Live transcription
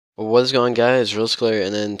What is going on, guys? Realistical,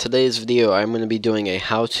 and in today's video I'm going to be doing a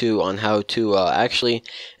how-to on how to actually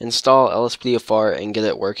install LSPDFR and get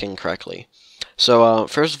it working correctly. So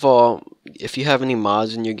first of all, if you have any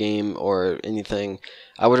mods in your game or anything,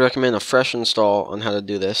 I would recommend a fresh install on how to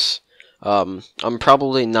do this. I'm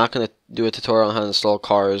probably not going to do a tutorial on how to install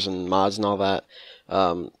cars and mods and all that.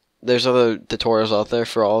 There's other tutorials out there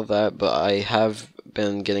for all of that, but I have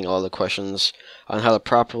been getting all the questions on how to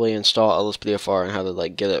properly install LSPDFR and how to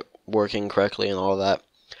get it working correctly and all that.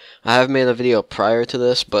 I have made a video prior to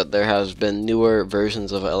this, but there has been newer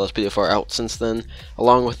versions of LSPDFR out since then,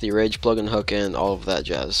 along with the Rage plugin hook and all of that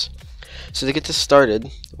jazz. So to get this started,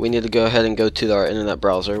 we need to go ahead and go to our internet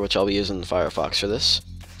browser, which I'll be using Firefox for this.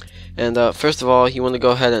 And first of all, you want to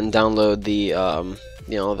go ahead and download the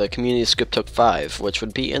the Community Script Hook 5, which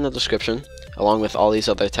would be in the description, along with all these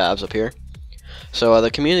other tabs up here. So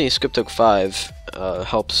the Community Script Hook 5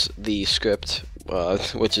 helps the script,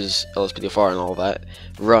 which is LSPDFR and all that,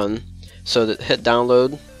 run. So that hit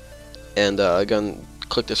download, and again,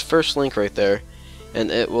 click this first link right there,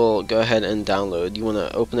 and it will go ahead and download. You want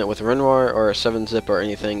to open it with WinRAR or 7-zip or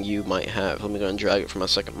anything you might have. Let me go and drag it from my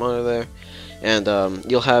second monitor there, and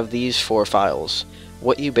you'll have these 4 files.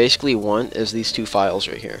 What you basically want is these 2 files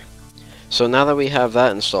right here. So now that we have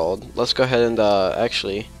that installed, let's go ahead and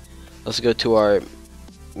let's go to our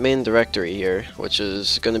main directory here, which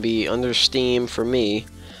is going to be under Steam for me.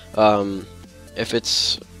 If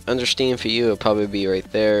it's under Steam for you, it'll probably be right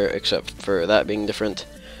there, except for that being different.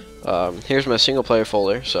 Here's my single player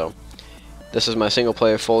folder. So this is my single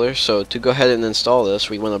player folder. So to go ahead and install this,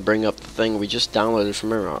 we want to bring up the thing we just downloaded from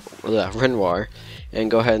WinRAR, and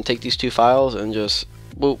go ahead and take these 2 files and just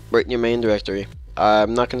boop right in your main directory.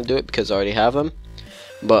 I'm not going to do it because I already have them,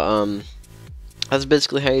 but that's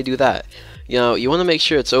basically how you do that. You know, you want to make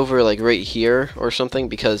sure it's over like right here or something,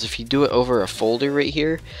 because if you do it over a folder right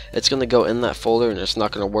here, it's going to go in that folder and it's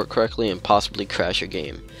not going to work correctly and possibly crash your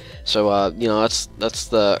game. So you know, that's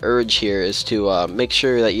the urge here, is to make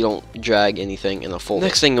sure that you don't drag anything in a folder.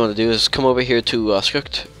 Next thing you want to do is come over here to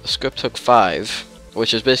Script Hook 5,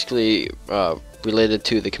 which is basically related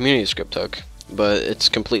to the Community Script Hook, but it's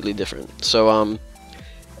completely different. So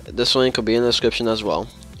this link will be in the description as well.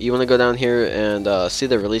 You want to go down here and see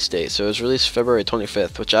the release date. So it was released February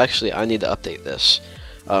 25th, which actually I need to update this.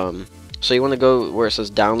 So you want to go where it says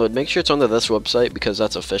download. Make sure it's onto this website because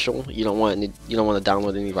that's official. You don't want to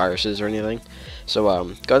download any viruses or anything. So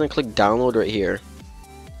go ahead and click download right here,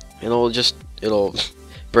 and it'll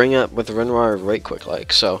bring up with WinRAR right quick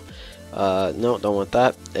like so. No, don't want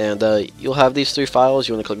that. And you'll have these 3 files.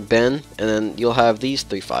 You want to click bin, and then you'll have these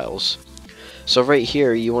 3 files. So right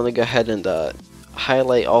here, you want to go ahead and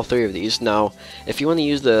highlight all 3 of these. Now, if you want to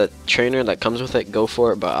use the trainer that comes with it, go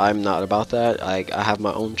for it, but I'm not about that. I have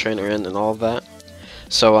my own trainer in and all of that.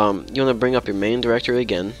 So you want to bring up your main directory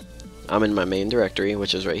again. I'm in my main directory,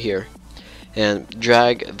 which is right here, and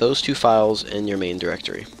drag those 2 files in your main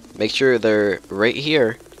directory. Make sure they're right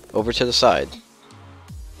here over to the side.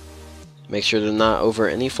 Make sure they're not over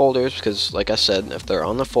any folders, because like I said, if they're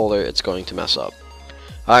on the folder, it's going to mess up.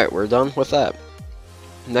 Alright, we're done with that.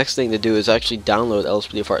 Next thing to do is actually download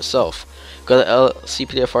LSPDFR itself. Go to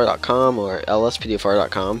lcpdfr.com or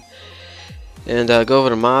lspdfr.com, and go over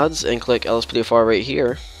to mods and click LSPDFR right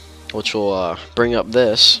here, which will bring up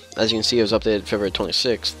this. As you can see, it was updated February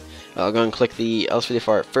 26th. Go and click the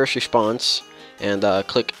LSPDFR first response and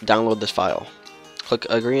click download this file. Click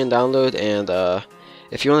agree and download, and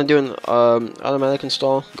if you want to do an automatic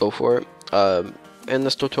install, go for it. In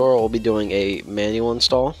this tutorial, we'll be doing a manual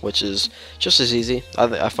install, which is just as easy.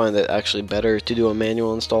 I find it actually better to do a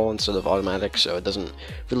manual install instead of automatic, so it doesn't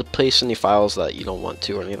replace any files that you don't want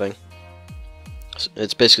to or anything.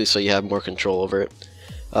 It's basically so you have more control over it.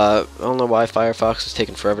 I don't know why Firefox is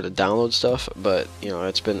taking forever to download stuff, but you know,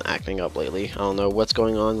 it's been acting up lately. I don't know what's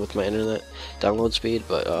going on with my internet download speed,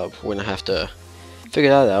 but we're gonna have to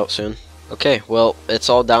figure that out soon. Okay, well, it's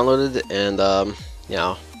all downloaded, and you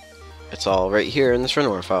know, it's all right here in this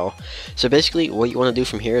WinRAR file. So basically, what you want to do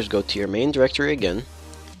from here is go to your main directory again,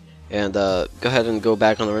 and go ahead and go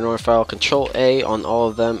back on the WinRAR file. Control A on all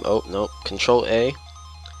of them. Oh no, Control A.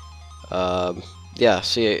 Yeah,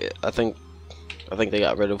 see, I think they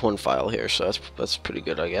got rid of 1 file here, so that's pretty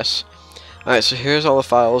good, I guess. All right, so here's all the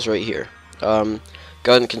files right here. Go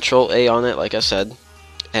ahead and Control A on it, like I said,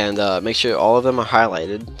 and make sure all of them are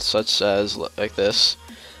highlighted, such as like this.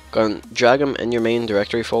 Go and drag them in your main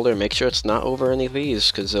directory folder. Make sure it's not over any of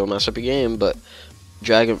these, because it'll mess up your game, but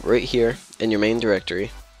drag them right here in your main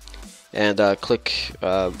directory, and click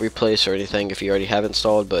replace or anything if you already have it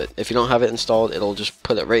installed. But if you don't have it installed, it'll just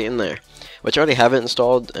put it right in there. which I already have it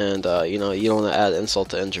installed, and you know, you don't want to add insult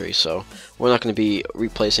to injury, so we're not going to be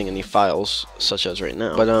replacing any files such as right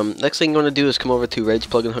now. But next thing you want to do is come over to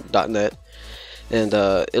ragepluginhook.net, and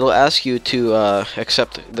it'll ask you to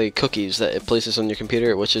accept the cookies that it places on your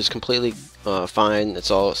computer, which is completely fine.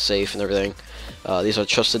 It's all safe and everything. These are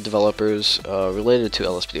trusted developers related to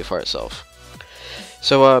LSPDFR itself.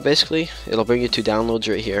 So basically, it'll bring you to downloads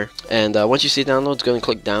right here, and once you see downloads, go and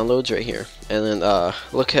click downloads right here, and then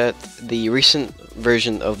look at the recent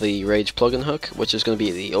version of the Rage plugin hook, which is going to be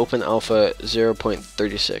the Open Alpha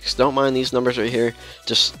 0.36. Don't mind these numbers right here,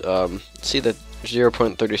 just see the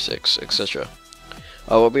 0.36, etc.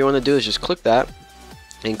 What we want to do is just click that,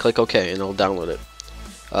 and click OK, and it'll download it.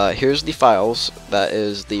 Here's the files. That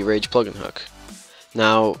is the Rage plugin hook.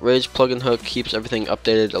 Now, Rage plugin hook keeps everything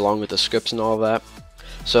updated along with the scripts and all of that.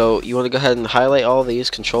 So you want to go ahead and highlight all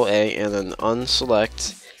these, Control A, and then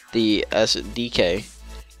unselect the SDK,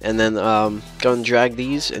 and then go and drag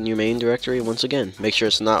these in your main directory once again. Make sure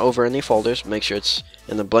it's not over any folders, make sure it's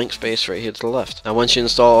in the blank space right here to the left. Now once you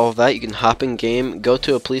install all of that, you can hop in game, go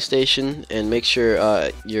to a police station, and make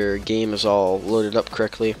sure your game is all loaded up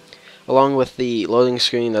correctly, along with the loading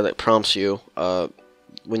screen that it prompts you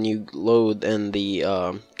when you load in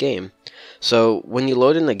the game. So when you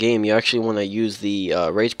load in the game, you actually want to use the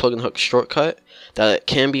Rage plugin hook shortcut that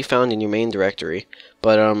can be found in your main directory.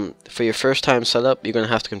 But for your first time setup, you're going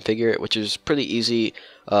to have to configure it, which is pretty easy.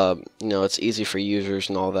 You know, it's easy for users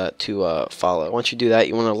and all that to follow. Once you do that,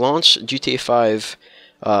 you want to launch GTA 5,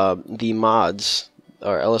 the mods,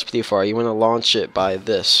 or LSPDFR. You want to launch it by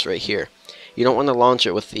this right here. You don't want to launch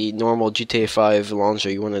it with the normal GTA 5 launcher.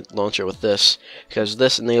 You want to launch it with this, because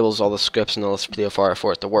this enables all the scripts in LSPDFR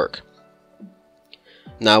for it to work.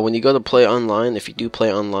 Now, when you go to play online, if you do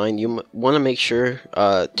play online, you want to make sure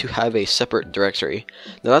to have a separate directory.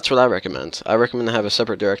 Now, that's what I recommend. I recommend to have a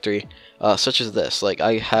separate directory, such as this. Like,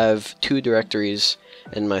 I have 2 directories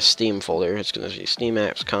in my Steam folder. It's going to be Steam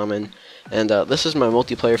Apps, Common, and this is my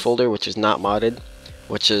multiplayer folder, which is not modded,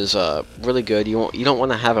 which is really good. You don't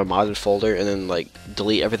want to have a modded folder and then like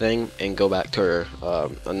delete everything and go back to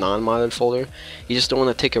a non-modded folder. You just don't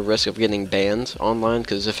want to take a risk of getting banned online,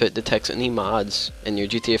 because if it detects any mods in your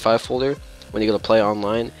GTA 5 folder when you go to play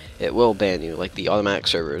online, it will ban you. Like the automatic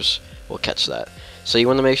servers will catch that. So you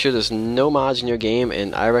want to make sure there's no mods in your game,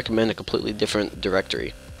 and I recommend a completely different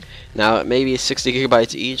directory. Now, it may be 60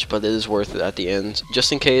 gigabytes each, but it is worth it at the end,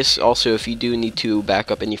 just in case. Also, if you do need to back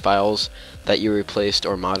up any files that you replaced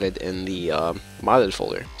or modded in the modded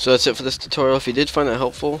folder. So that's it for this tutorial. If you did find it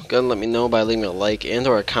helpful, go ahead and let me know by leaving a like and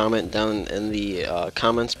or a comment down in the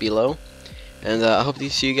comments below. And I hope to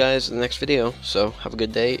see you guys in the next video. So have a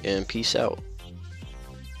good day and peace out.